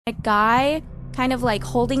A guy kind of like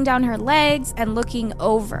holding down her legs and looking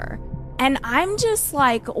over. And I'm just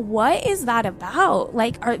like, what is that about?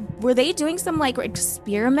 Like, were they doing some like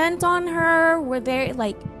experiment on her? Were they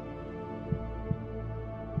like...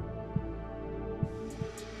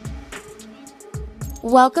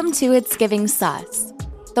 Welcome to It's Giving Sus,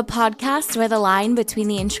 the podcast where the line between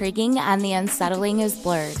the intriguing and the unsettling is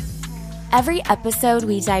blurred. Every episode,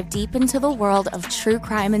 we dive deep into the world of true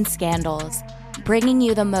crime and scandals, bringing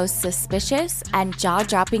you the most suspicious and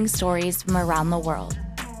jaw-dropping stories from around the world.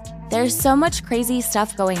 There's so much crazy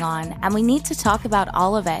stuff going on, and we need to talk about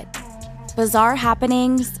all of it. Bizarre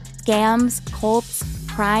happenings, scams, cults,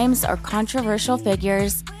 crimes, or controversial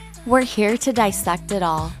figures, we're here to dissect it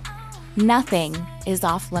all. Nothing is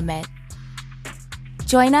off limit.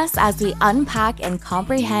 Join us as we unpack and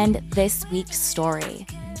comprehend this week's story.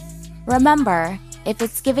 Remember, if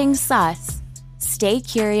it's giving sus, stay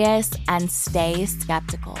curious and stay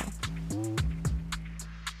skeptical.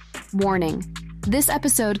 Warning. This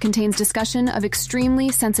episode contains discussion of extremely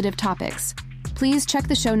sensitive topics. Please check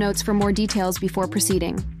the show notes for more details before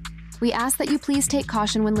proceeding. We ask that you please take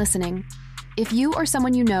caution when listening. If you or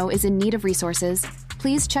someone you know is in need of resources,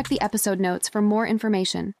 please check the episode notes for more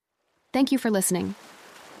information. Thank you for listening.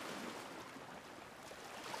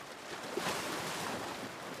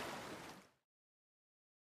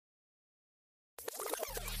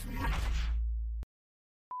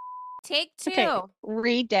 Take two. Okay,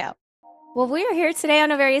 read down. Well, we are here today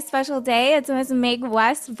on a very special day. It's Miss Meg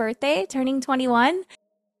West's birthday, turning 21.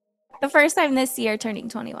 The first time this year turning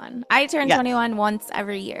 21. I turn 21 once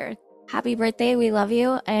every year. Happy birthday. We love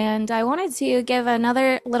you. And I wanted to give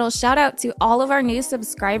another little shout out to all of our new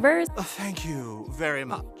subscribers. Thank you very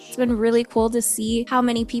much. It's been really cool to see how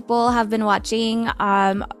many people have been watching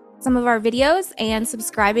some of our videos and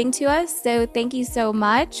subscribing to us. So thank you so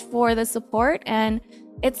much for the support. And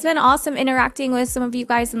it's been awesome interacting with some of you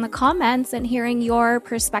guys in the comments and hearing your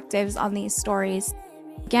perspectives on these stories.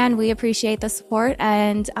 Again, we appreciate the support,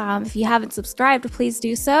 and if you haven't subscribed, please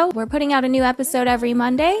do so. We're putting out a new episode every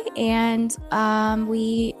Monday, and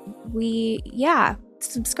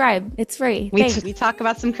subscribe. It's free. We talk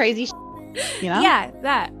about some crazy you know? Yeah,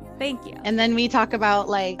 that. Thank you. And then we talk about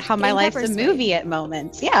like how my life's a movie at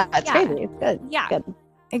moments. Yeah, it's crazy. It's good. Yeah. Good.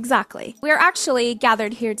 Exactly. We're actually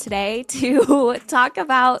gathered here today to talk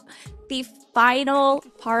about the final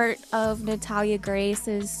part of Natalia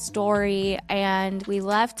Grace's story, and we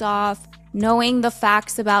left off knowing the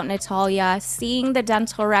facts about Natalia, seeing the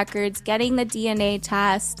dental records, getting the DNA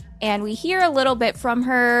test, and we hear a little bit from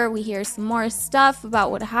her. We hear some more stuff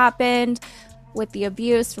about what happened with the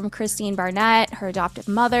abuse from Christine Barnett, her adoptive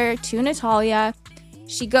mother, to Natalia.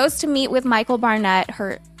 She goes to meet with Michael Barnett,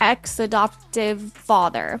 her ex-adoptive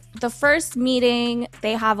father. The first meeting,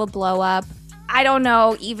 they have a blow-up. I don't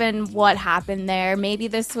know even what happened there. Maybe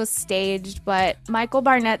this was staged, but Michael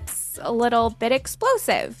Barnett's a little bit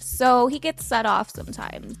explosive, so he gets set off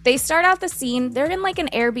sometimes. They start out the scene. They're in like an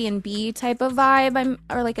Airbnb type of vibe,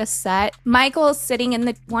 or like a set. Michael's sitting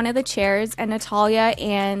in one of the chairs, and Natalia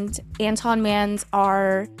and Antwon Mans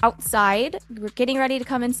are outside. We're getting ready to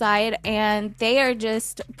come inside, and they are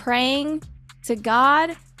just praying to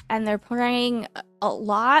God, and they're praying a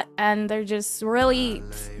lot, and they're just really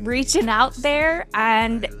reaching out there,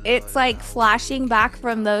 and it's like flashing back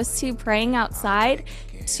from those two praying outside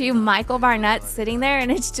to Michael Barnett sitting there,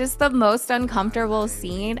 and it's just the most uncomfortable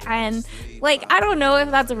scene. And like, I don't know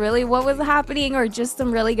if that's really what was happening or just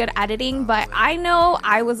some really good editing, but I know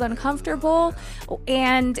I was uncomfortable,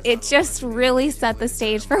 and it just really set the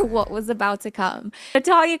stage for what was about to come.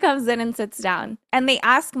 Natalia comes in and sits down, and they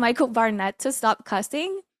ask Michael Barnett to stop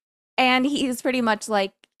cussing. And he's pretty much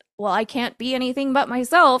like, well, I can't be anything but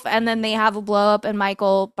myself. And then they have a blow up and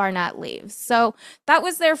Michael Barnett leaves. So that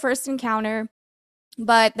was their first encounter.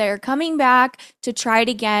 But they're coming back to try it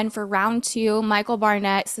again for round two. Michael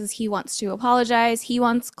Barnett says he wants to apologize. He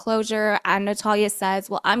wants closure. And Natalia says,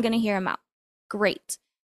 well, I'm going to hear him out. Great.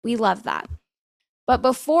 We love that. But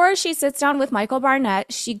before she sits down with Michael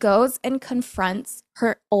Barnett, she goes and confronts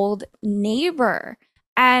her old neighbor.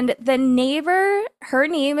 And the neighbor, her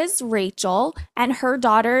name is Rachel, and her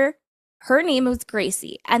daughter, her name was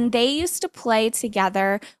Gracie. And they used to play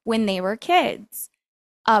together when they were kids.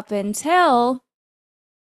 Up until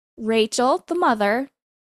Rachel, the mother,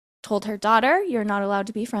 told her daughter, you're not allowed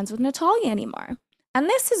to be friends with Natalia anymore. And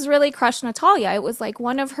this has really crushed Natalia. It was like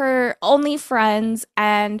one of her only friends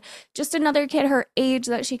and just another kid her age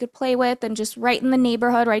that she could play with, and just right in the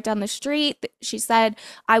neighborhood, right down the street. She said,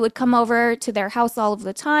 I would come over to their house all of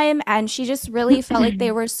the time, and she just really felt like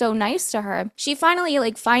they were so nice to her. She finally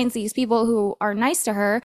like finds these people who are nice to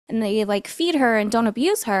her, and they like feed her and don't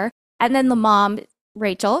abuse her. And then the mom,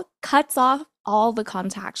 Rachel, cuts off all the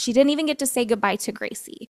contact. She didn't even get to say goodbye to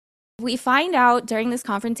Gracie. We find out during this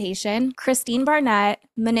confrontation, Christine Barnett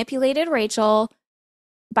manipulated Rachel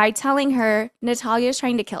by telling her Natalia is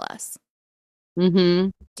trying to kill us. Mm-hmm.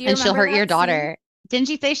 Do you And she'll remember hurt your that daughter. scene? Didn't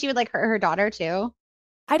she say she would like hurt her daughter too?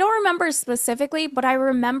 I don't remember specifically, but I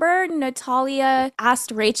remember Natalia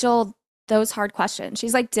asked Rachel those hard questions.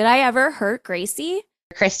 She's like, did I ever hurt Gracie?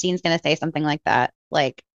 Christine's gonna say something like that.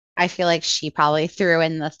 Like, I feel like she probably threw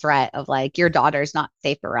in the threat of like, your daughter's not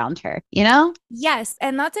safe around her, you know? Yes,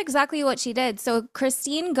 and that's exactly what she did. So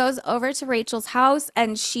Christine goes over to Rachel's house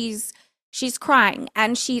and she's crying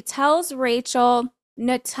and she tells Rachel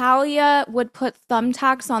Natalia would put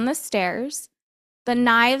thumbtacks on the stairs, the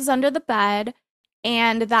knives under the bed,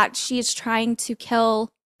 and that she's trying to kill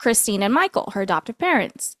Christine and Michael, her adoptive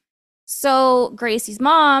parents. So Gracie's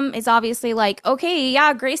mom is obviously like, okay,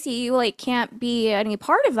 yeah, Gracie, you like can't be any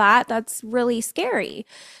part of that. That's really scary.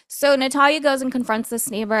 So Natalia goes and confronts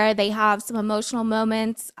this neighbor. They have some emotional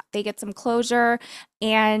moments. They get some closure.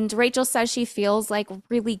 And Rachel says she feels like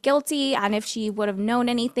really guilty. And if she would have known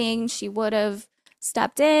anything, she would have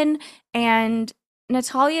stepped in. And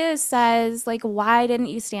Natalia says, like, why didn't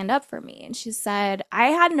you stand up for me? And she said, I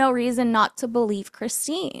had no reason not to believe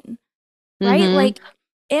Christine. Right? Mm-hmm. Like,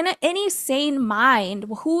 in any sane mind,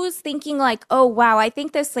 who's thinking like, oh, wow, I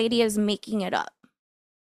think this lady is making it up?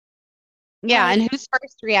 Yeah, Right? and whose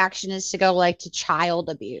first reaction is to go like to child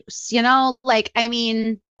abuse, you know? Like, I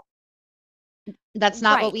mean, that's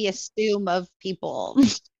not what Right. we assume of people.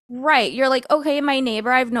 Right. You're like, okay, my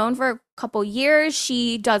neighbor I've known for a couple years.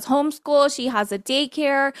 She does homeschool. She has a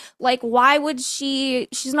daycare. Like, why would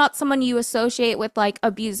she's not someone you associate with like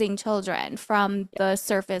abusing children from the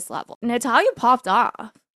surface level. Natalia popped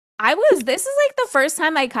off. This is like the first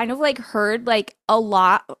time I kind of like heard like a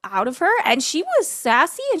lot out of her. And she was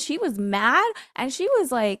sassy and she was mad and she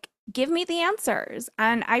was like, give me the answers.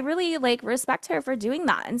 And I really like respect her for doing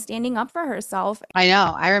that and standing up for herself. I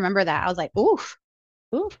know. I remember that. I was like, oof,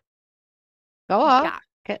 oof, go off,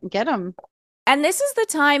 Yeah. get them. And this is the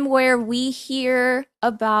time where we hear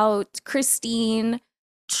about Christine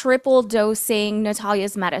triple dosing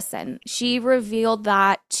Natalia's medicine. She revealed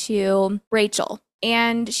that to Rachel.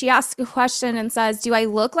 And she asks a question and says, do I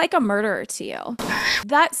look like a murderer to you?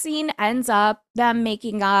 That scene ends up them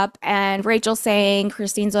making up and Rachel saying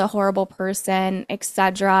Christine's a horrible person,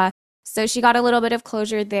 etc. So she got a little bit of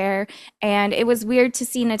closure there. And it was weird to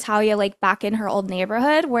see Natalia like back in her old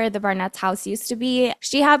neighborhood where the Barnett's house used to be.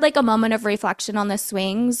 She had like a moment of reflection on the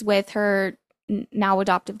swings with her now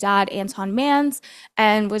adoptive dad, Antwon Mans,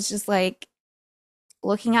 and was just like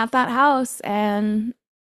looking at that house. And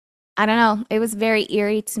I don't know, it was very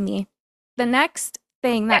eerie to me. The next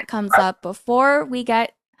thing that comes up before we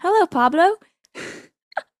get, hello, Pablo.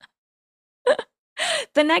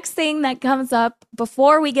 The next thing that comes up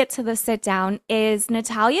before we get to the sit down is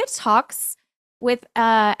Natalia talks with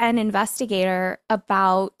an investigator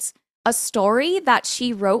about a story that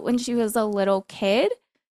she wrote when she was a little kid,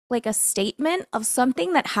 like a statement of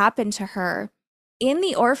something that happened to her in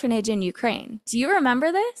the orphanage in Ukraine. Do you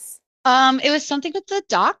remember this? It was something with the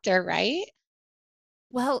doctor, right?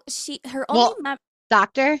 Well, her only Well,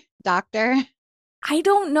 doctor. I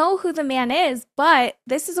don't know who the man is, but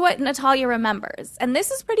this is what Natalia remembers. And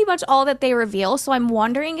this is pretty much all that they reveal. So I'm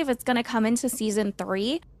wondering if it's going to come into season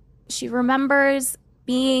 3. She remembers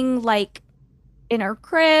being like in her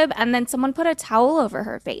crib and then someone put a towel over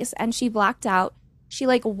her face and she blacked out. She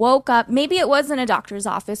like woke up. Maybe it was in a doctor's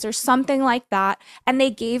office or something like that. And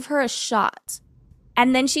they gave her a shot.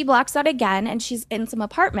 And then she blacks out again and she's in some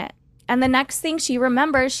apartment. And the next thing she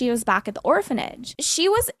remembers, she was back at the orphanage. She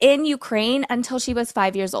was in Ukraine until she was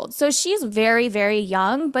 5 years old. So she's very, very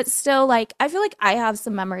young, but still, like, I feel like I have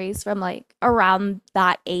some memories from like around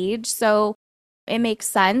that age. So it makes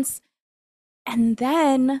sense. And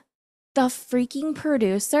then the freaking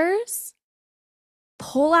producers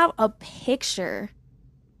pull out a picture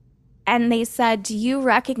and they said, do you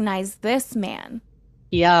recognize this man?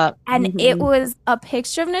 Yeah. And it was a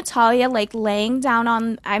picture of Natalia like laying down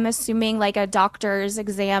on, I'm assuming like a doctor's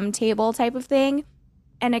exam table type of thing.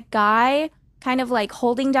 And a guy kind of like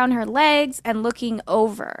holding down her legs and looking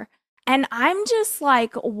over. And I'm just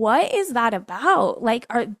like, what is that about? Like,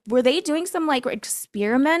 were they doing some like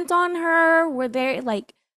experiment on her? Were they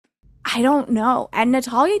like, I don't know. And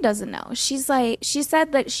Natalia doesn't know. She's like, she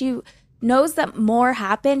said that she knows that more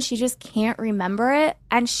happened. She just can't remember it.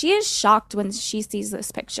 And she is shocked when she sees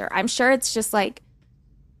this picture. I'm sure it's just like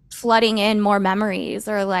flooding in more memories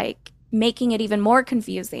or like making it even more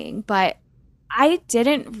confusing. But I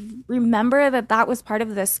didn't remember that was part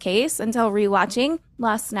of this case until rewatching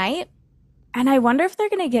last night. And I wonder if they're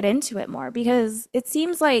going to get into it more because it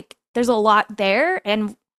seems like there's a lot there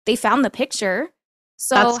and they found the picture.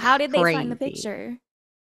 So That's how did they find the crazy. picture?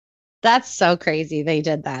 That's so crazy they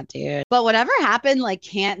did that, dude. But whatever happened, like,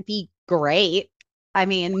 can't be great. I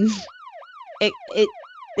mean, it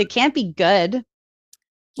it can't be good.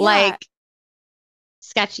 Yeah. Like,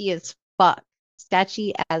 sketchy as fuck.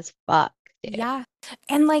 Sketchy as fuck, dude. Yeah.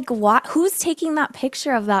 And like what who's taking that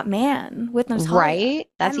picture of that man with Natalia? Right?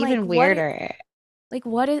 That's And like even weirder.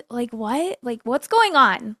 what is like what? Like what's going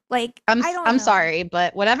on? Like I don't I'm know. sorry,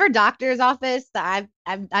 but whatever doctor's office that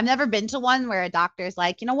I've never been to one where a doctor's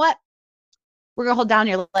like, you know what? We're gonna hold down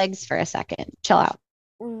your legs for a second. Chill out.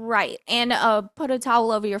 Right. And put a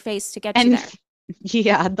towel over your face to get you And there.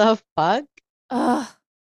 yeah, the fuck? Ugh.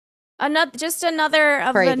 Another of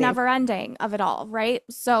the Crazy. never ending of it all, right?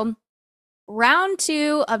 So round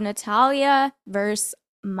 2 of Natalia versus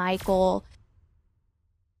Michael.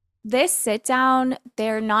 This sit down,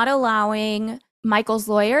 they're not allowing Michael's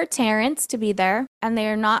lawyer, Terrence, to be there, and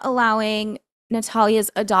they're not allowing Natalia's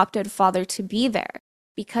adopted father to be there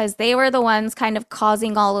because they were the ones kind of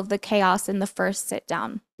causing all of the chaos in the first sit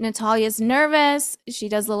down. Natalia's nervous. She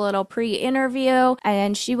does a little pre interview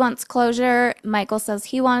and she wants closure. Michael says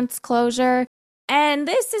he wants closure. And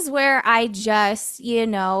this is where I just,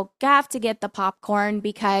 have to get the popcorn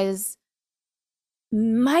because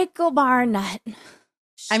Michael Barnett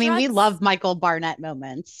I mean, we struts. love Michael Barnett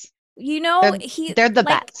moments. They're He they're the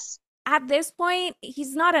like best. at this point,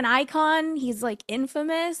 he's not an icon. He's like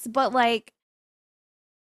infamous, but like,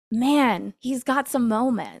 man, he's got some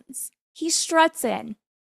moments. He struts in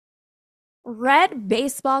red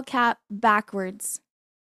baseball cap backwards,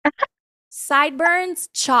 sideburns,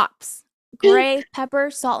 chops, gray pepper,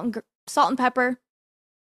 salt and pepper,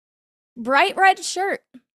 bright red shirt,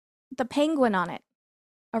 the penguin on it,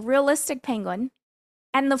 a realistic penguin,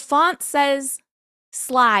 and the font says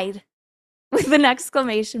slide with an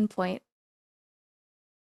exclamation point.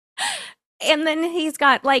 And then he's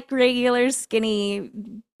got like regular skinny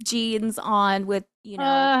jeans on with,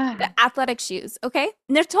 Uh, the athletic shoes. Okay.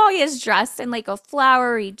 Natalia's dressed in like a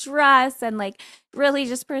flowery dress and like really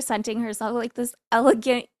just presenting herself like this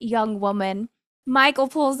elegant young woman. Michael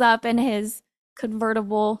pulls up in his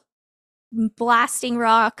convertible, blasting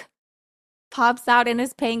rock, pops out in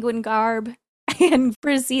his penguin garb, and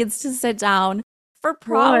proceeds to sit down for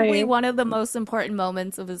probably boy. one of the most important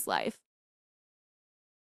moments of his life.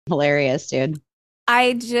 Hilarious, dude.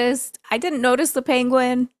 I didn't notice the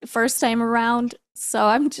penguin first time around, so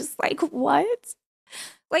I'm just like, what?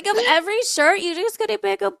 Like of every shirt, you just gonna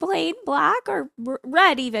pick a plain black or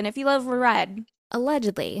red, even if you love red.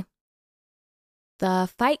 Allegedly, the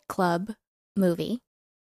Fight Club movie,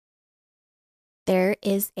 there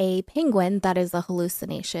is a penguin that is a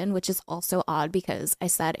hallucination, which is also odd because I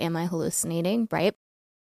said, am I hallucinating, right?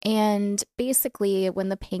 And basically, when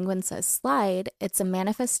the penguin says slide, it's a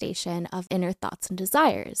manifestation of inner thoughts and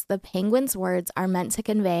desires. The penguin's words are meant to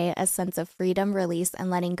convey a sense of freedom, release, and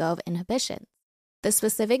letting go of inhibitions. The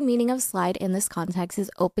specific meaning of slide in this context is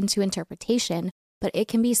open to interpretation, but it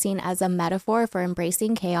can be seen as a metaphor for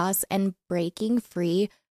embracing chaos and breaking free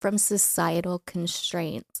from societal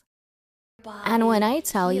constraints. And when I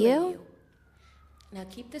tell you now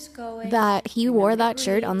keep this going. that he wore that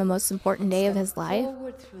shirt on the most important day of his life,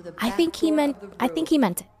 I think he meant it. I think he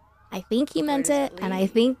meant it, and I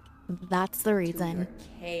think that's the reason.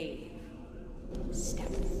 Cave. Step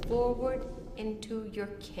forward into your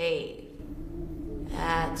cave.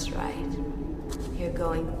 That's right. You're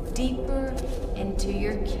going deeper into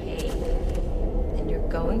your cave. And you're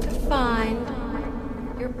going to find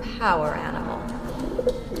your power animal.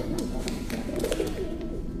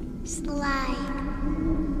 Slide.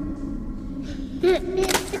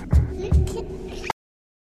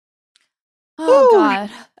 Oh, God.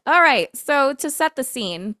 All right. So to set the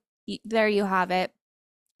scene, there you have it.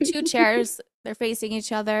 2 chairs, they're facing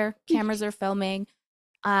each other, cameras are filming,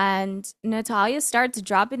 and Natalia starts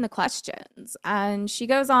dropping the questions. And she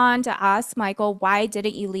goes on to ask Michael, why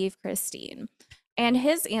didn't you leave Christine? And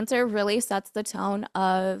his answer really sets the tone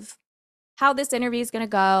of how this interview is going to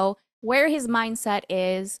go, where his mindset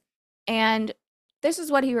is. And this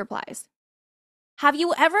is what he replies. Have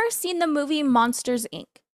you ever seen the movie Monsters, Inc.?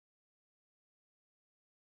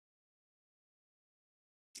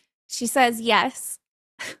 She says yes.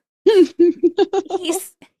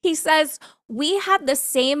 He says, we had the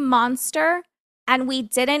same monster and we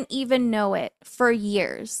didn't even know it for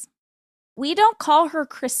years. We don't call her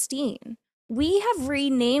Christine. We have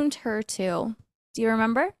renamed her to. Do you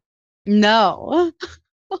remember? No.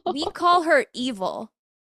 We call her evil,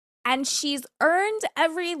 and she's earned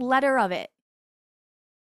every letter of it.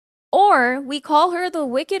 Or we call her the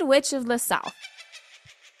Wicked Witch of the South.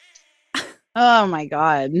 Oh my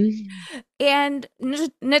God. And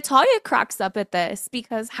Natalia cracks up at this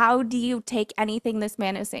because how do you take anything this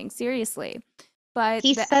man is saying seriously? But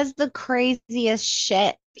He says the craziest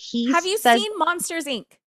shit. He have you says, seen Monsters Inc?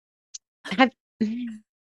 have,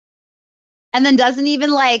 and then doesn't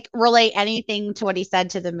even like relate anything to what he said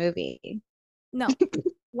to the movie. No.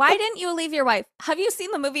 Why didn't you leave your wife? Have you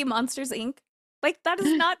seen the movie Monsters Inc? Like, that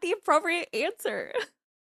is not the appropriate answer.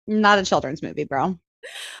 Not a children's movie, bro.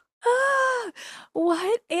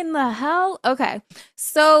 What in the hell? Okay.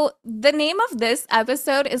 So the name of this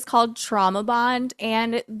episode is called Trauma Bond,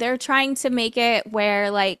 and they're trying to make it where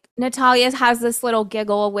like Natalia has this little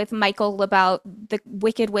giggle with Michael about the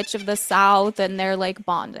Wicked Witch of the South, and they're like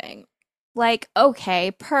bonding. Like,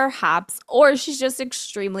 okay, perhaps. Or she's just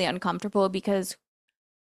extremely uncomfortable because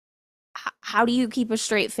how do you keep a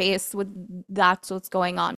straight face with that's what's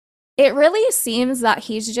going on? It really seems that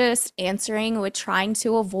he's just answering with trying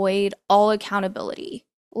to avoid all accountability.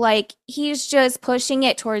 Like, he's just pushing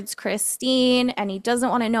it towards Christine and he doesn't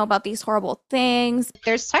want to know about these horrible things.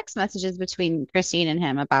 There's text messages between Christine and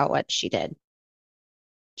him about what she did.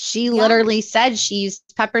 She Yeah. literally said she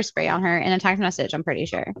used pepper spray on her in a text message, I'm pretty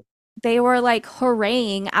sure. They were like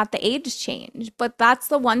hurraying at the age change, but that's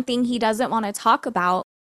the one thing he doesn't want to talk about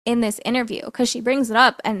in this interview because she brings it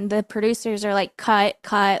up and the producers are like, cut,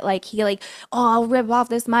 like he like, oh, I'll rip off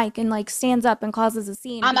this mic and like stands up and causes a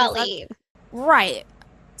scene. I'm gonna leave. Right.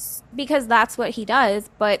 Because that's what he does,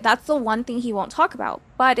 but that's the one thing he won't talk about.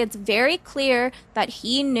 But it's very clear that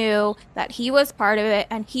he knew that he was part of it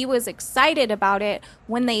and he was excited about it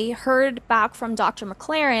when they heard back from Dr.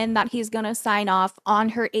 McLaren that he's going to sign off on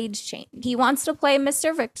her age change. He wants to play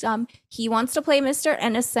Mr. Victim. He wants to play Mr.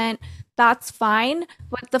 Innocent. That's fine,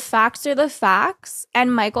 but the facts are the facts.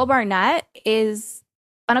 And Michael Barnett is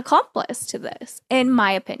an accomplice to this, in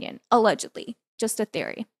my opinion, allegedly. Just a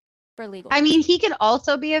theory. For legal. I mean, he could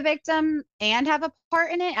also be a victim and have a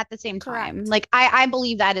part in it at the same time. Correct. Like, I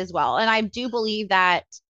believe that as well. And I do believe that,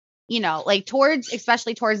 you know, like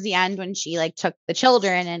especially towards the end when she like took the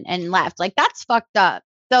children and left, like that's fucked up.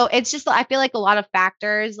 So it's just, I feel like a lot of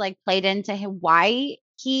factors like played into why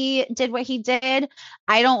he did what he did.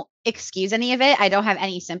 I don't excuse any of it. I don't have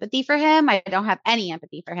any sympathy for him. I don't have any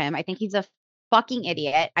empathy for him. I think he's a fucking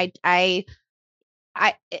idiot.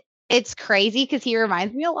 It's crazy because he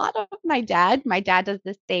reminds me a lot of my dad. My dad does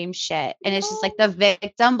the same shit. And it's just like the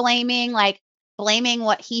victim blaming, like blaming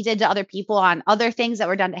what he did to other people on other things that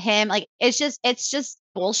were done to him. Like it's just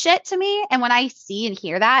bullshit to me. And when I see and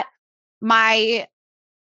hear that, my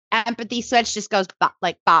empathy switch just goes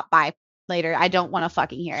bop by later. I don't want to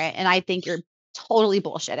fucking hear it. And I think you're totally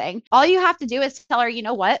bullshitting. All you have to do is tell her, you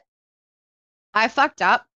know what? I fucked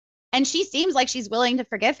up. And she seems like she's willing to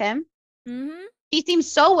forgive him. Mm-hmm. He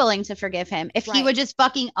seems so willing to forgive him if he would just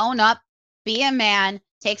fucking own up, be a man,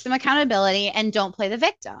 take some accountability, and don't play the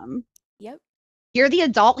victim. Yep. You're the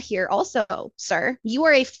adult here also, sir. You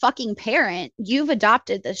are a fucking parent. You've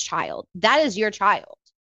adopted this child. That is your child.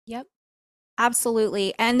 Yep.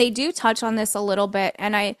 Absolutely. And they do touch on this a little bit.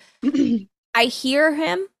 And I hear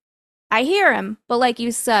him. But like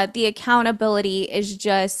you said, the accountability is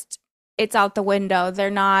just, it's out the window.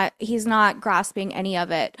 He's not grasping any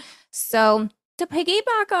of it. So to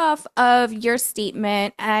piggyback off of your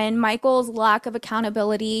statement and Michael's lack of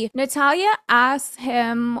accountability, Natalia asks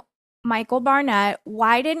him, Michael Barnett,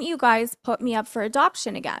 why didn't you guys put me up for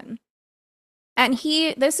adoption again? And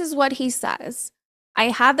this is what he says. I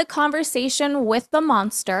had the conversation with the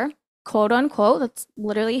monster, quote unquote. That's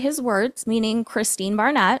literally his words, meaning Christine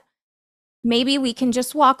Barnett. Maybe we can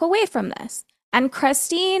just walk away from this. And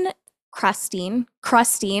Crustine.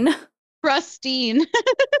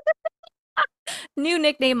 New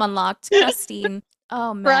nickname unlocked, Crustine.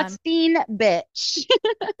 Oh, man. Crustine bitch.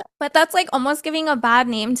 But that's like almost giving a bad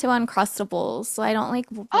name to Uncrustables. So I don't like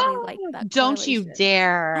really like that. Don't you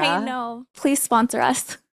dare. I know. Please sponsor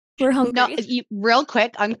us. We're hungry. No, real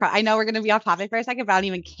quick. I know we're going to be off topic for a second, but I don't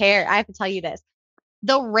even care. I have to tell you this.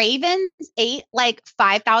 The Ravens ate like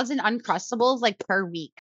 5,000 Uncrustables like per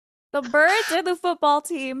week. The Birds or the football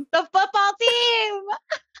team? The football team.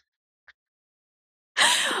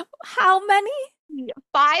 How many?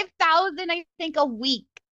 5,000, I think, a week.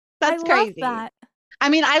 That's crazy. Love that. I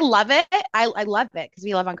mean, I love it. I love it because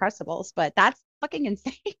we love Uncrustables, but that's fucking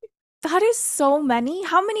insane. That is so many.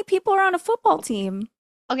 How many people are on a football team?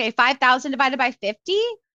 Okay, 5,000 divided by 50?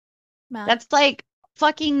 Man. That's like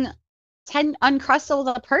fucking 10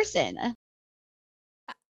 Uncrustables a person.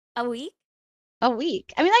 A week? A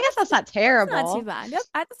week. I mean, I guess that's not It's not too terrible. bad. Yep,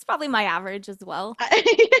 that's probably my average as well. I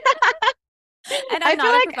And I'm feel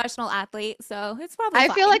not a like professional athlete, so it's probably I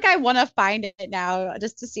feel fine. like I want to find it now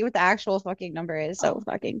just to see what the actual fucking number is. So Oh.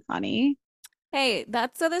 fucking funny. Hey,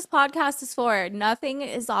 that's what this podcast is for. Nothing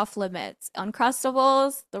is off limits.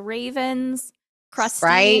 Uncrustables, the Ravens,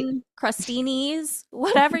 Right? Crustinis,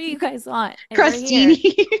 whatever you guys want. And we're here.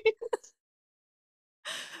 Crustini.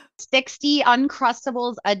 60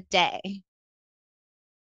 Uncrustables a day.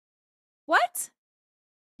 What?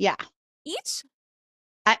 Yeah. Each?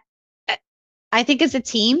 I I I think it's a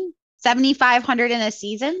team. 7,500 in a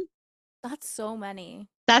season. That's so many.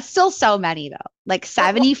 That's still so many though. Like But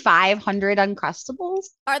 7,500 Uncrustables.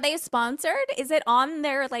 are they sponsored? Is it on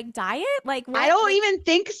their like diet? Like I what? don't Like even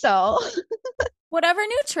think so. whatever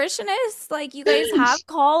nutritionist like you guys have,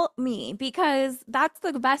 call me because that's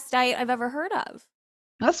the best diet I've ever heard of.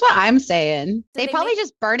 That's what I'm saying. Did They they probably make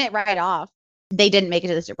just burn it right off. They didn't make it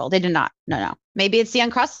to the Super Bowl. They did not. No, no. Maybe it's the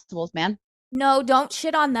Uncrustables, man. No, don't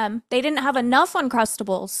shit on them. They didn't have enough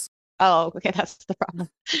Uncrustables. Oh, okay. That's the problem.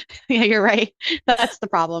 Yeah, you're right. That's the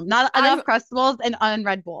problem. Not I enough Crustables and on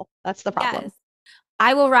Red Bull. That's the problem. yes.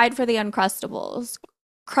 I will ride for the Uncrustables.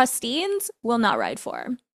 Crustines will not ride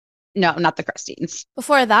for. No, not the Crustines.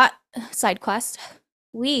 Before that side quest,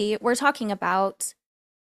 we were talking about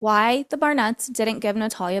why the Barnetts didn't give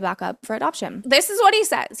Natalia back up for adoption. This is what he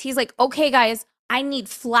says. He's like, okay, guys, I need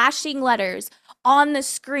flashing letters on the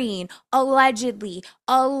screen. Allegedly,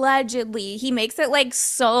 allegedly. He makes it like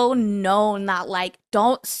so known that, like,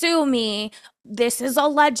 don't sue me. This is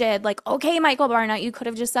alleged. Like, okay, Michael Barnett, you could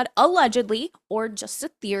have just said allegedly or just a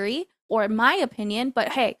theory or my opinion,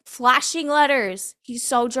 but hey, flashing letters. He's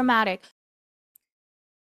so dramatic.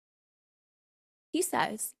 He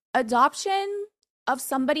says, adoption of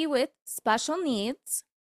somebody with special needs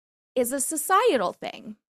is a societal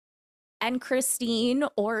thing. And Christine,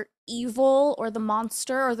 or Evil, or the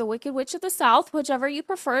Monster, or the Wicked Witch of the South, whichever you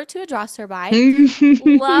prefer to address her by,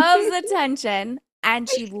 loves attention, and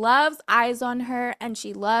she loves eyes on her, and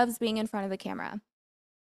she loves being in front of the camera.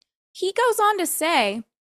 He goes on to say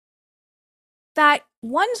that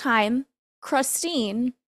one time,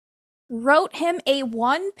 Christine wrote him a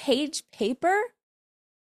one-page paper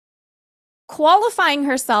qualifying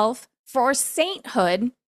herself for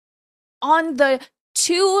sainthood on the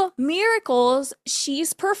 2 miracles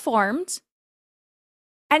she's performed,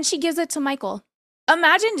 and she gives it to Michael.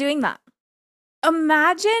 Imagine doing that.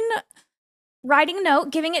 Imagine writing a note,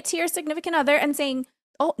 giving it to your significant other, and saying,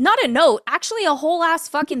 oh, not a note, actually a whole ass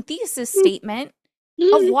fucking thesis statement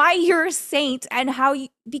of why you're a saint and how you,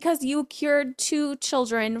 because you cured 2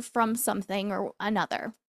 children from something or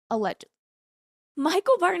another, allegedly.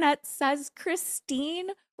 Michael Barnett says Christine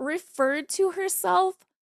referred to herself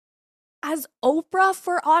as Oprah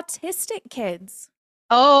for autistic kids.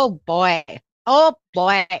 Oh boy. Oh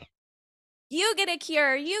boy. You get a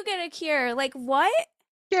cure. You get a cure. Like, what?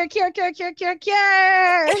 Cure, cure, cure, cure, cure,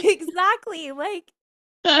 cure. Exactly. Like,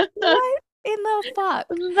 what in the fuck?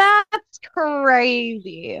 That's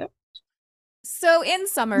crazy. So, in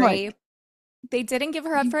summary, Like, they didn't give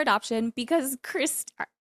her up for adoption because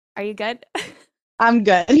are you good? I'm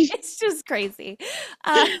good. It's just crazy.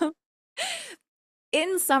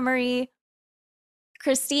 In summary,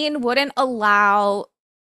 Christine wouldn't allow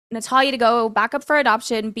Natalia to go back up for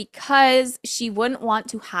adoption because she wouldn't want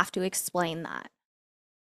to have to explain that.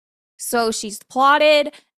 So she's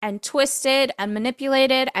plotted and twisted and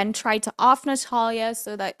manipulated and tried to off Natalia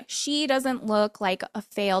so that she doesn't look like a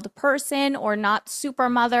failed person or not super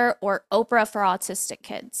mother or Oprah for autistic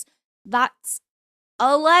kids. That's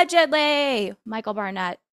allegedly Michael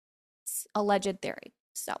Barnett's alleged theory.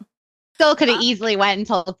 So Still could have easily went and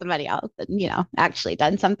told somebody else and, actually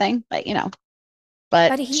done something, but.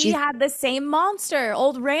 But he had the same monster,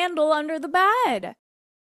 old Randall, under the bed.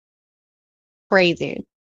 Crazy.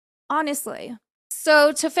 Honestly.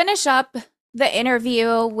 So to finish up the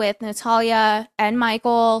interview with Natalia and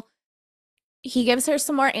Michael, he gives her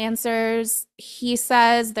some more answers. He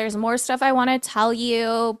says, there's more stuff I want to tell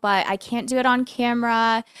you, but I can't do it on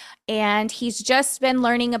camera. And he's just been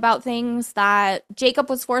learning about things that Jacob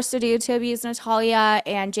was forced to do to abuse Natalia,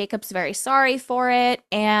 and Jacob's very sorry for it.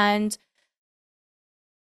 And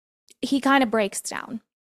he kind of breaks down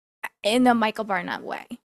in the Michael Barnett way.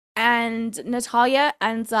 And Natalia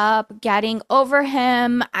ends up getting over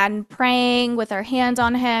him and praying with her hand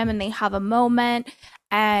on him, and they have a moment.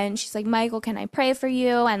 And she's like, Michael, can I pray for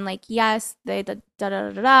you? And like, yes, they da da da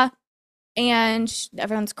da da. And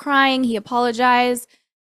everyone's crying. He apologized.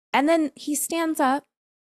 And then he stands up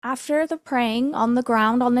after the praying on the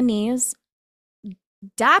ground, on the knees,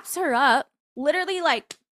 daps her up, literally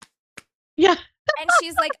like, Yeah. And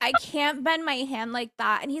she's like, I can't bend my hand like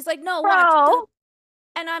that. And he's like, no, watch. Bro.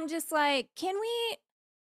 And I'm just like, can we,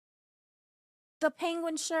 the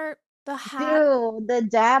penguin shirt, the hat? Dude, the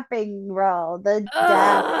dapping, bro. The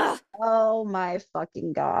dap. Ugh. Oh my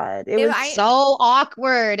fucking God. It If was I, so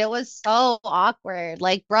awkward. It was so awkward.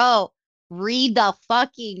 Like, bro, read the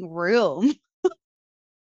fucking room.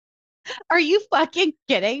 Are you fucking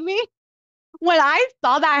kidding me? When I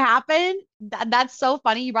saw that happen, that's so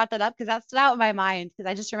funny you brought that up because that stood out in my mind because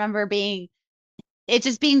I just remember it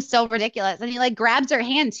just being so ridiculous. And he like grabs her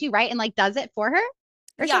hand too, right? And like does it for her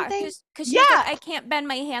or yeah, something. because she was like, Yeah. I can't bend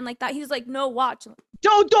my hand like that. He was like, no, watch.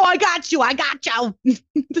 Don't, I got you. I got you. If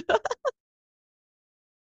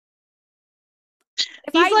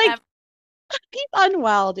He's I like, never, he's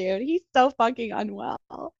unwell, dude. He's so fucking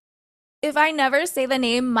unwell. if I never say the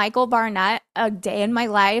name Michael Barnett a day in my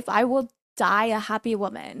life, I will die a happy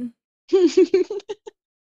woman.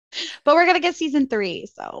 But we're gonna get season 3,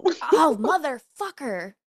 so Oh,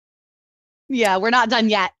 motherfucker. yeah, we're not done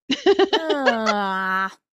yet.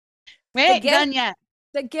 Ah, We the ain't gift, done yet.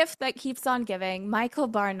 the gift that keeps on giving, Michael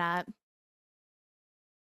Barnett.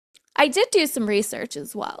 I did do some research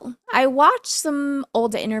as well. I watched some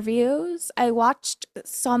old interviews. I watched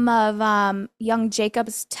some of young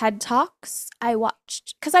Jacob's TED Talks. I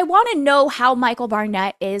watched because I want to know how Michael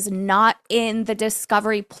Barnett is not in the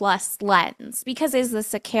Discovery Plus lens. Because is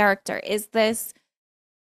this a character? Is this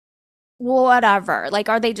whatever? Like,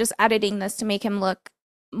 are they just editing this to make him look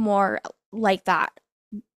more like that?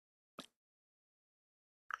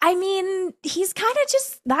 I mean, he's kind of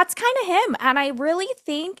just that's kind of him. And I really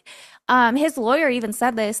think his lawyer even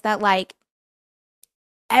said this that like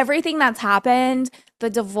everything that's happened, the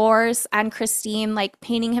divorce and Christine like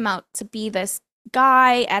painting him out to be this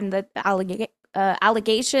guy and the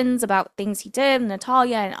allegations about things he did,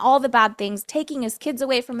 Natalia and all the bad things, taking his kids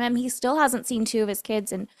away from him. He still hasn't seen 2 of his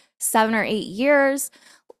kids in 7 or 8 years.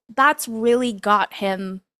 That's really got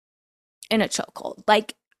him in a chokehold.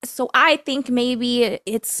 Like, so I think maybe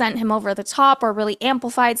it sent him over the top or really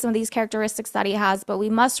amplified some of these characteristics that he has. But we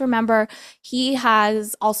must remember he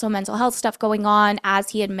has also mental health stuff going on. As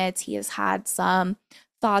he admits, he has had some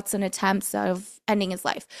thoughts and attempts of ending his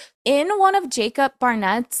life. In one of Jacob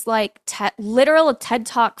Barnett's like literal TED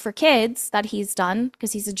Talk for kids that he's done,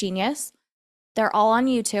 because he's a genius, they're all on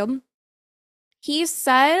YouTube. He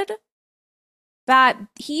said that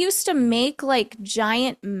he used to make like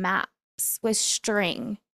giant maps with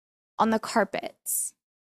string on the carpets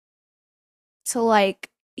to like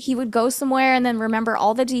he would go somewhere and then remember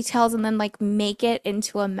all the details and then like make it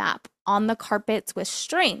into a map on the carpets with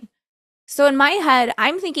string. So in my head,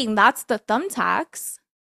 I'm thinking that's the thumbtacks.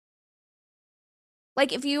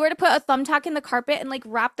 Like if you were to put a thumbtack in the carpet and like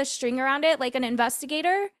wrap the string around it like an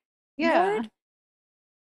investigator Yeah. would.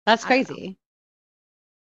 That's I don't know. crazy.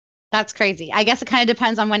 That's crazy. I guess it kind of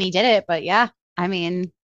depends on when he did it, but yeah, I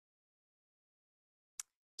mean,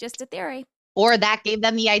 Just a theory. or that gave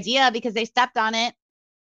them the idea because they stepped on it.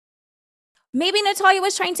 Maybe Natalia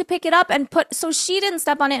was trying to pick it up and put so she didn't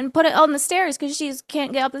step on it and put it on the stairs because she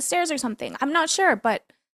can't get up the stairs or something. I'm not sure, but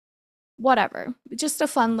whatever. Just a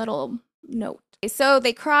fun little note. So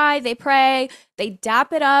they cry, they pray, they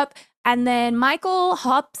dap it up, and then Michael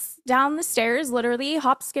hops down the stairs, literally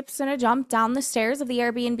hop, skips, and a jump down the stairs of the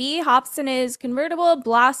Airbnb, hops in his convertible,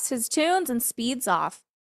 blasts his tunes, and speeds off.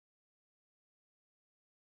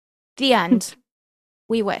 The end.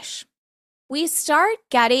 We wish. We start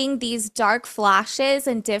getting these dark flashes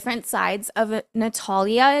and different sides of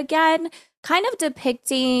Natalia again, kind of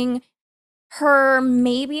depicting her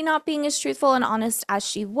maybe not being as truthful and honest as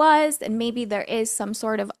she was, and maybe there is some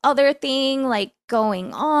sort of other thing like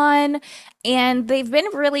going on. And they've been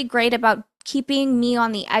really great about keeping me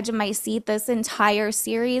on the edge of my seat this entire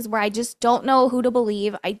series where I just don't know who to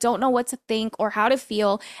believe. I don't know what to think or how to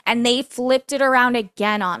feel. And they flipped it around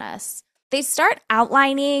again on us. They start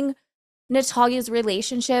outlining Natalia's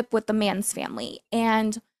relationship with the Mans family.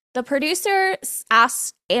 And the producer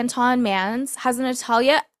asks Antwon Mans, has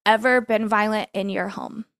Natalia ever been violent in your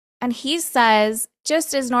home? And he says,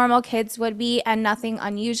 just as normal kids would be and nothing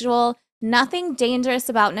unusual, nothing dangerous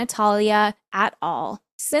about Natalia at all.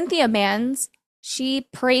 Cynthia Mans, she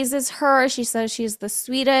praises her. She says she's the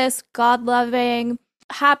sweetest, God-loving,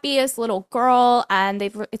 happiest little girl, and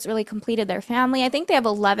it's really completed their family. I think they have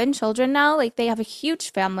 11 children now. Like they have a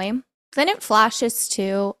huge family. Then it flashes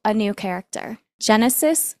to a new character,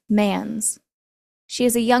 Genesis Mans. She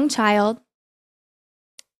is a young child,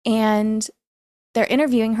 and they're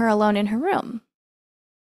interviewing her alone in her room.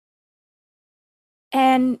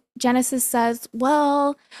 And Genesis says,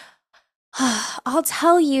 well, I'll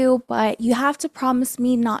tell you, but you have to promise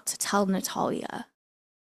me not to tell Natalia.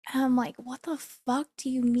 And I'm like, what the fuck do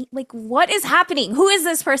you mean? Like, what is happening? Who is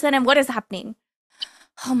this person and what is happening?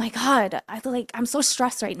 Oh my God. I'm so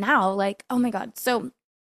stressed right now. Like, oh my God. So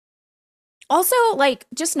also, like,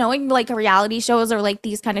 just knowing like reality shows or like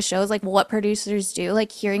these kind of shows, like what producers do,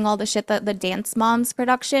 like hearing all the shit that the Dance Moms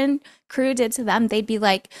production crew did to them, they'd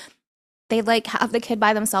like have the kid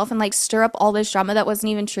by themselves and like stir up all this drama that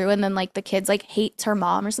wasn't even true. And then like the kids like hates her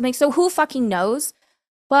mom or something. So who fucking knows?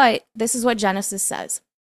 But this is what Genesis says.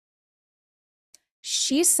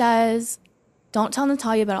 She says, don't tell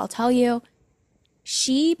Natalia, but I'll tell you.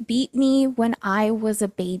 She beat me when I was a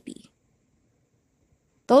baby.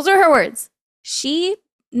 Those are her words.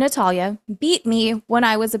 Natalia, beat me when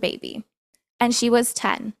I was a baby. And she was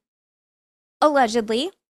 10.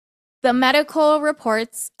 Allegedly, the medical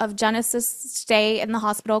reports of Genesis' stay in the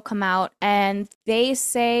hospital come out, and they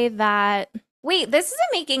say that, wait, this isn't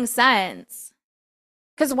making sense.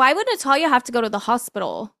 Because why would Natalia have to go to the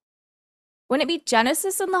hospital? Wouldn't it be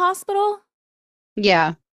Genesis in the hospital?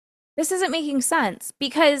 Yeah. This isn't making sense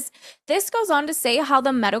because this goes on to say how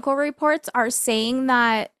the medical reports are saying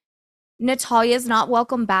that Natalia is not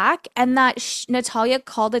welcome back and that Natalia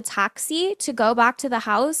called a taxi to go back to the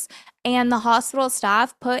house, and the hospital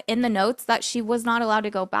staff put in the notes that she was not allowed to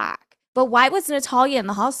go back. But why was Natalia in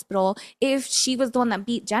the hospital if she was the one that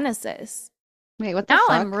beat Genesis? Wait, what the Now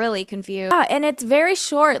fuck? I'm really confused. Yeah, and it's very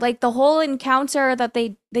short. Like the whole encounter that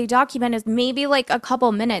they document is maybe like a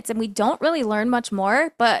couple minutes, and we don't really learn much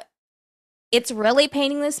more, but it's really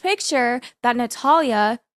painting this picture that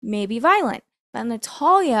Natalia may be violent, that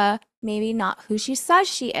Natalia maybe not who she says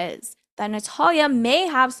she is, that Natalia may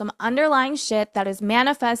have some underlying shit that is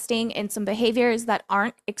manifesting in some behaviors that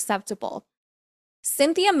aren't acceptable.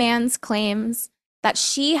 Cynthia Mans claims that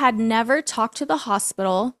she had never talked to the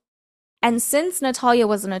hospital, and since Natalia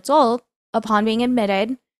was an adult, upon being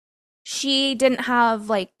admitted, she didn't have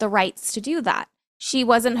like the rights to do that. She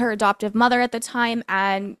wasn't her adoptive mother at the time,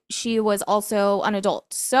 and she was also an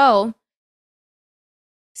adult. So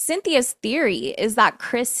Cynthia's theory is that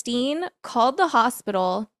Christine called the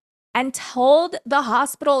hospital and told the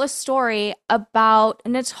hospital a story about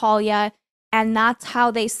Natalia, and that's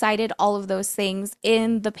how they cited all of those things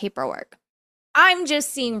in the paperwork. I'm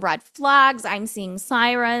just seeing red flags. I'm seeing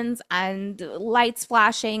sirens and lights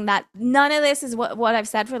flashing. That none of this is what I've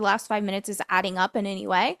said for the last 5 minutes is adding up in any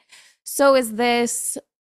way. So is this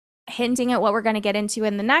hinting at what we're going to get into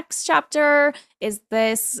in the next chapter? Is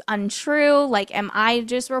this untrue? Like, am I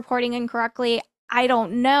just reporting incorrectly? I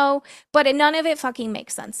don't know. But none of it fucking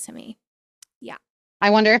makes sense to me. Yeah. I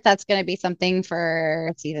wonder if that's going to be something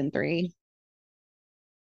for season 3.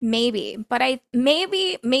 Maybe, but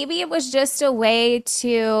maybe it was just a way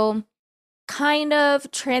to kind of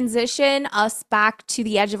transition us back to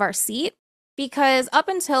the edge of our seat, because up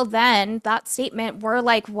until then, that statement, we're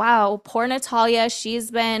like, wow, poor Natalia, she's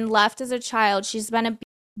been left as a child. She's been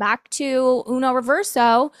back to Uno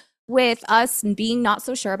Reverso with us being not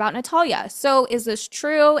so sure about Natalia. So is this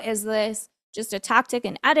true? Is this just a tactic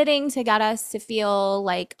in editing to get us to feel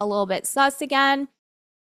like a little bit sus again?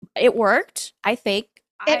 It worked, I think.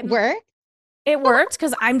 It worked? It worked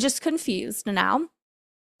because I'm just confused now.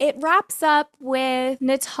 It wraps up with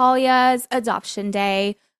Natalia's adoption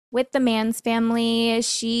day with the Mans family.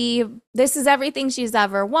 This is everything she's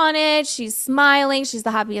ever wanted. She's smiling. She's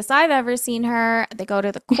the happiest I've ever seen her. They go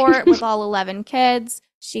to the court with all 11 kids.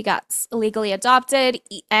 She got legally adopted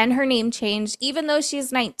and her name changed. Even though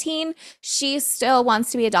she's 19, she still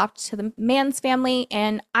wants to be adopted to the Mans family.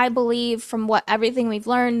 And I believe from everything we've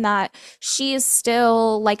learned that she is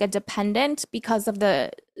still like a dependent because of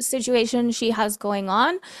the situation she has going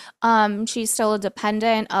on. She's still a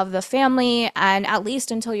dependent of the family. And at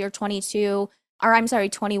least until you're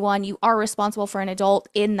 21, you are responsible for an adult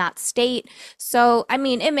in that state. So, I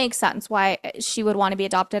mean, it makes sense why she would want to be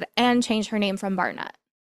adopted and change her name from Barnett.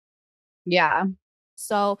 Yeah.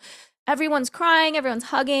 So everyone's crying, everyone's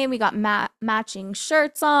hugging. We got matching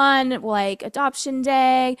shirts on, like adoption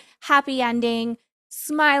day, happy ending,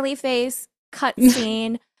 smiley face, cut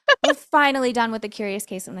scene. We're finally done with the curious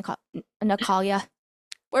case of Natalia.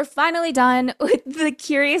 We're finally done with the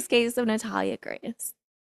curious case of Natalia Grace.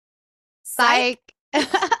 Psych.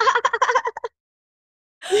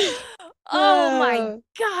 Oh my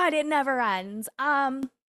God, it never ends.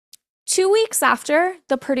 2 weeks after,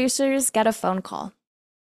 the producers get a phone call.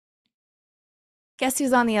 Guess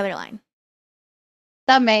who's on the other line?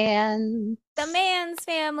 The Mans. The Mans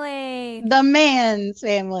family. The Mans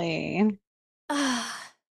family.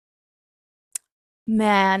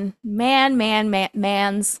 Mans.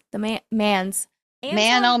 The Mans.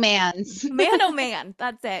 Man, oh mans. Man, oh man,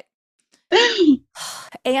 that's it.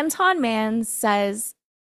 Antwon Mans says,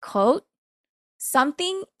 quote,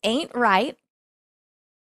 "Something ain't right.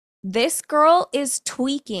 This girl is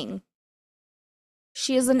tweaking.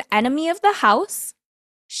 She is an enemy of the house.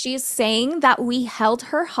 She is saying that we held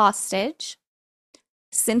her hostage."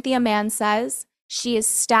 Cynthia Mans says, "She is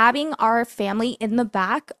stabbing our family in the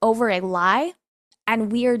back over a lie,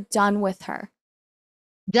 and we're done with her."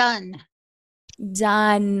 Done.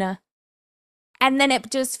 Done. And then it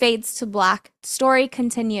just fades to black. Story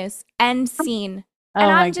continues. End scene. Oh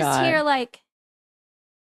and my I'm just God. here like,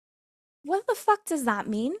 what the fuck does that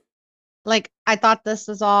mean? Like, I thought this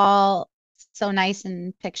was all so nice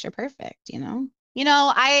and picture perfect, you know?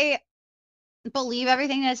 I believe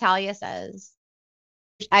everything Natalia says.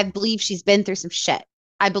 I believe she's been through some shit.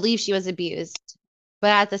 I believe she was abused. But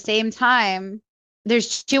at the same time,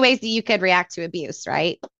 there's two ways that you could react to abuse,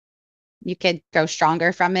 right? You could go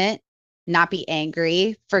stronger from it, not be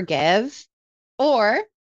angry, forgive, or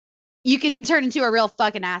you can turn into a real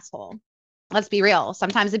fucking asshole. Let's be real.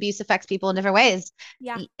 Sometimes abuse affects people in different ways.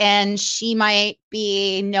 Yeah. And she might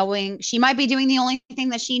be doing the only thing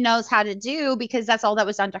that she knows how to do because that's all that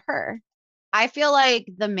was done to her. I feel like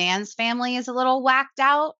the Mans family is a little whacked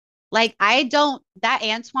out. Like, that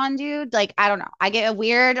Antwon dude, like, I don't know. I get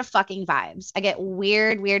weird fucking vibes. I get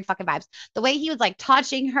weird fucking vibes. The way he was like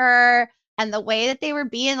touching her and the way that they were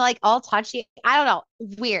being like all touchy. I don't know.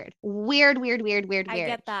 Weird. I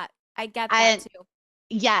get that too.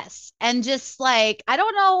 Yes. And just like, I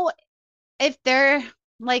don't know if they're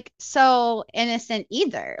like so innocent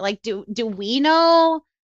either. Like, do we know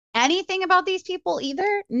anything about these people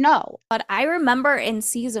either? No. But I remember in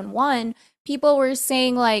season 1, people were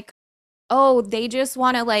saying like, oh, they just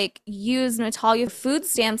want to like use Natalia's food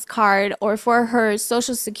stamps card or for her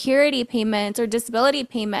social security payments or disability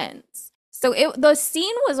payments. So the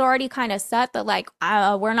scene was already kind of set that like,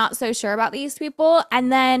 we're not so sure about these people. And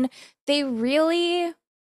then they really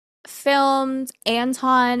filmed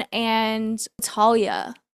Antwon and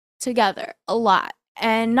Natalia together a lot.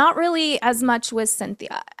 And not really as much with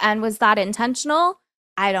Cynthia. And was that intentional?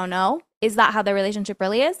 I don't know. Is that how the relationship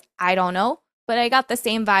really is? I don't know. But I got the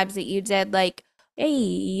same vibes that you did, like, hey,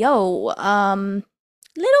 yo,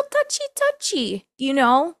 little touchy,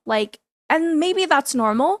 like, and maybe that's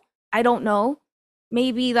normal. I don't know.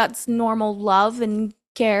 Maybe that's normal love and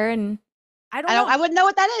care, and I don't know. I wouldn't know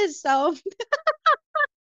what that is, so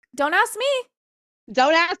don't ask me.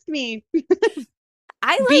 Don't ask me.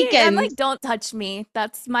 I'm like, don't touch me.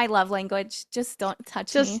 That's my love language. Just don't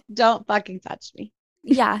touch me. Just don't fucking touch me.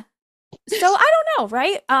 Yeah. So I don't know,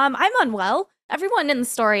 right? I'm unwell. Everyone in the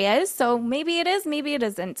story is, so maybe it is, maybe it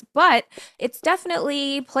isn't. But it's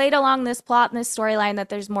definitely played along this plot and this storyline that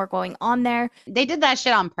there's more going on there. They did that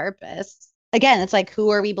shit on purpose. Again, it's like, who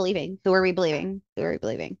are we believing? Who are we believing? Who are we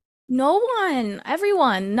believing? No one.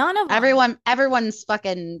 Everyone. None of them. Everyone's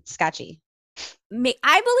fucking sketchy.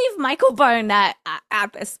 I believe Michael Barnett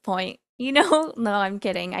at this point. No, I'm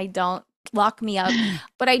kidding. I don't. Lock me up.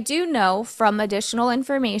 But I do know from additional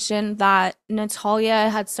information that Natalia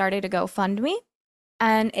had started a GoFundMe,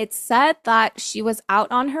 and it said that she was out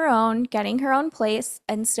on her own, getting her own place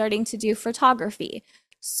and starting to do photography.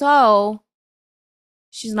 So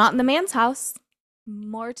she's not in the man's house.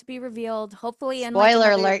 More to be revealed. Hopefully in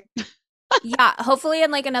spoiler alert. Yeah, hopefully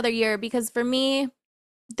in like another year, because for me,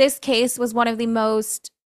 this case was one of the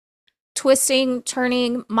most twisting,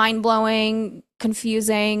 turning, mind-blowing,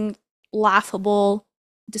 confusing, laughable,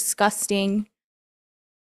 disgusting,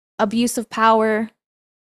 abuse of power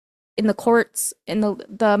in the courts, in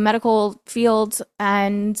the medical field,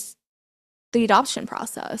 and the adoption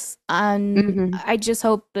process. And I just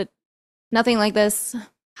hope that nothing like this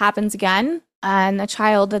happens again, and a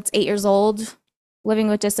child that's 8 years old living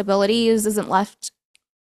with disabilities isn't left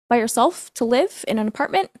by herself to live in an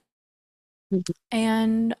apartment.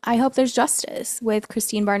 And I hope there's justice with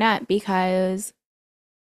Christine Barnett, because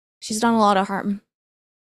she's done a lot of harm.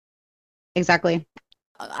 Exactly.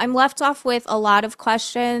 I'm left off with a lot of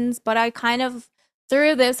questions, but I kind of,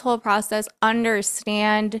 through this whole process,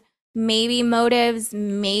 understand maybe motives,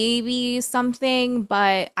 maybe something,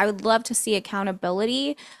 but I would love to see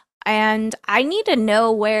accountability. And I need to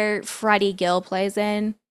know where Freddie Gill plays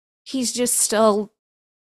in. He's just still...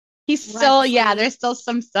 there's still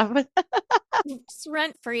some stuff. Just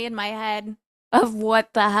rent-free in my head of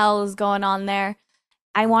what the hell is going on there.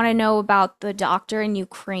 I want to know about the doctor in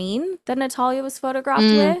Ukraine that Natalia was photographed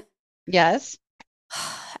with. Yes.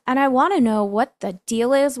 And I want to know what the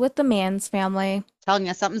deal is with the Mans family. Telling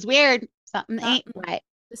you something's weird. Something ain't right.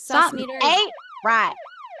 Something ain't right.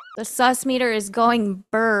 The sus meter is going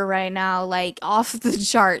burr right now, like off the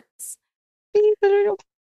charts.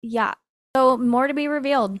 Yeah. So more to be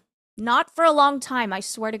revealed. Not for a long time, I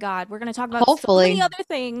swear to God. We're going to talk about so many Hopefully. other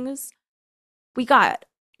things. We got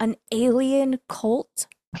an alien cult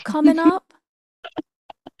coming up.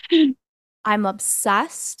 I'm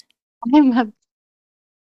obsessed. I'm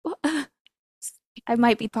I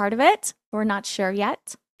might be part of it. We're not sure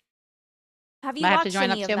yet. Have you Might have to watched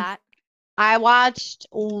join any up of too. that? I watched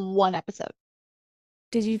one episode.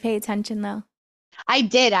 Did you pay attention though? I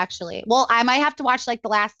did actually. Well, I might have to watch like the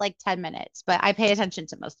last like 10 minutes, but I pay attention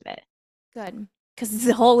to most of it. Good. Because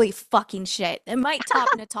holy fucking shit. It might top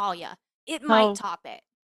Natalia. It might Oh. top it.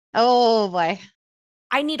 Oh boy.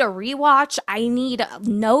 I need a rewatch. I need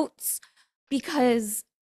notes because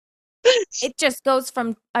it just goes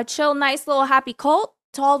from a chill, nice little happy cult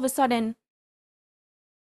to all of a sudden,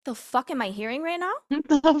 the fuck am I hearing right now? What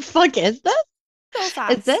the fuck is this? So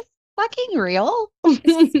fast. Is this fucking real? Is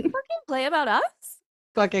this a fucking play about us?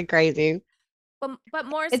 Fucking crazy. But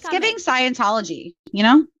more is It's coming. giving Scientology, you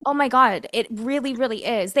know? Oh my God, it really, really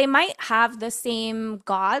is. They might have the same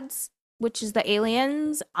gods, which is the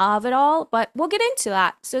aliens of it all, but we'll get into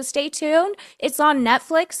that. So stay tuned. It's on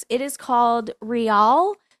Netflix. It is called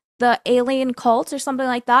Real, the Alien Cult or something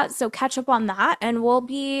like that. So catch up on that, and we'll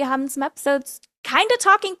be having some episodes kind of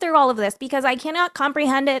talking through all of this because I cannot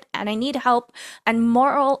comprehend it and I need help and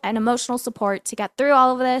moral and emotional support to get through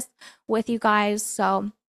all of this with you guys.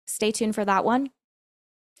 So stay tuned for that one.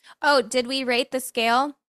 Oh, did we rate the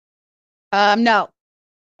scale? No.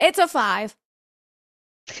 It's a 5.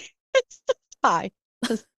 It's just 5.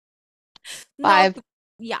 No, 5.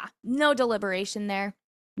 yeah, no deliberation there.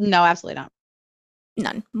 No, absolutely not.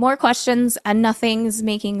 None. More questions and nothing's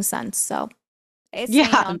making sense. So it's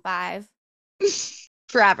staying on 5.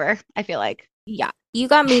 Forever, I feel like. Yeah, you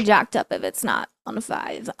got me jacked up if it's not on a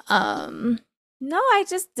 5. No, I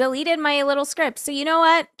just deleted my little script. So you know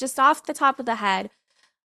what? Just off the top of the head,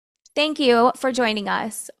 thank you for joining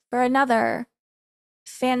us for another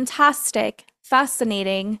fantastic,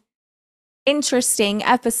 fascinating, interesting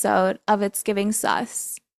episode of It's Giving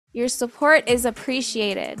Sus. Your support is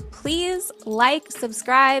appreciated. Please like,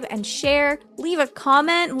 subscribe, and share. Leave a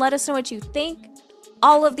comment and let us know what you think.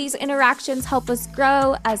 All of these interactions help us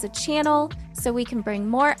grow as a channel so we can bring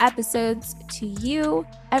more episodes to you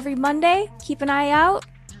every Monday. Keep an eye out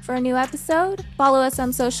for a new episode. Follow us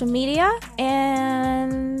on social media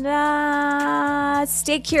and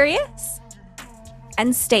stay curious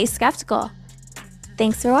and stay skeptical.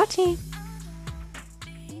 Thanks for watching.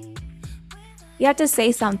 You have to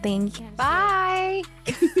say something. Bye.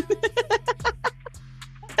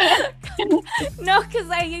 No, because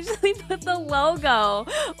I usually put the logo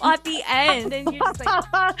at the end and you're just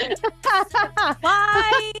like, bye.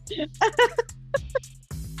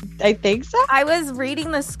 I think so. I was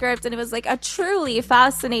reading the script and it was like a truly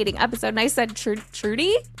fascinating episode. And I said,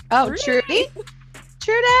 Trudy? Oh, Trudy?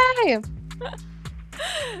 Trudy.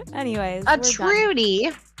 Anyways. A we're Trudy.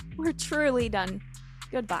 done. We're truly done.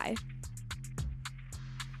 Goodbye.